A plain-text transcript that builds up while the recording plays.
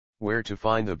Where to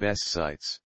find the best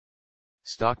sites.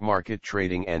 Stock market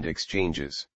trading and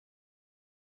exchanges.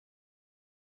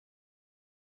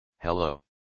 Hello.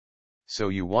 So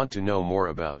you want to know more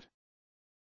about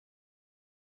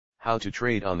how to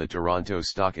trade on the Toronto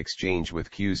Stock Exchange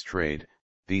with Questrade?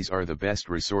 These are the best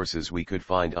resources we could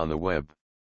find on the web.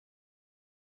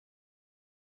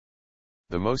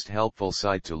 The most helpful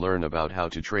site to learn about how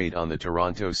to trade on the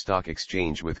Toronto Stock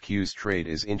Exchange with Questrade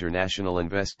is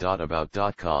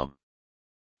internationalinvest.about.com.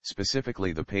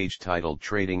 Specifically the page titled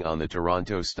Trading on the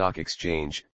Toronto Stock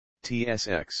Exchange,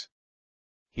 TSX.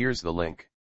 Here's the link.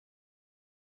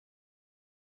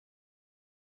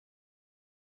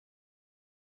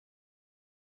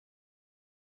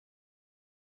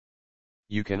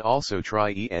 You can also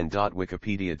try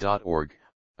en.wikipedia.org,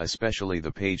 especially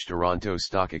the page Toronto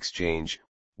Stock Exchange,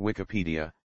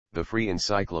 Wikipedia, the free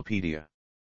encyclopedia.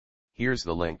 Here's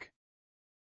the link.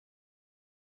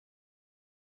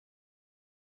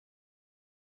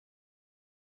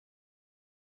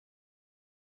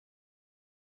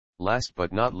 Last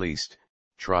but not least,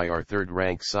 try our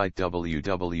third-rank site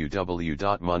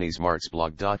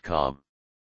www.moneysmartsblog.com.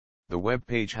 The web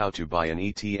page How to buy an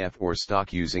ETF or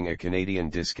stock using a Canadian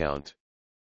discount.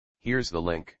 Here's the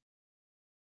link.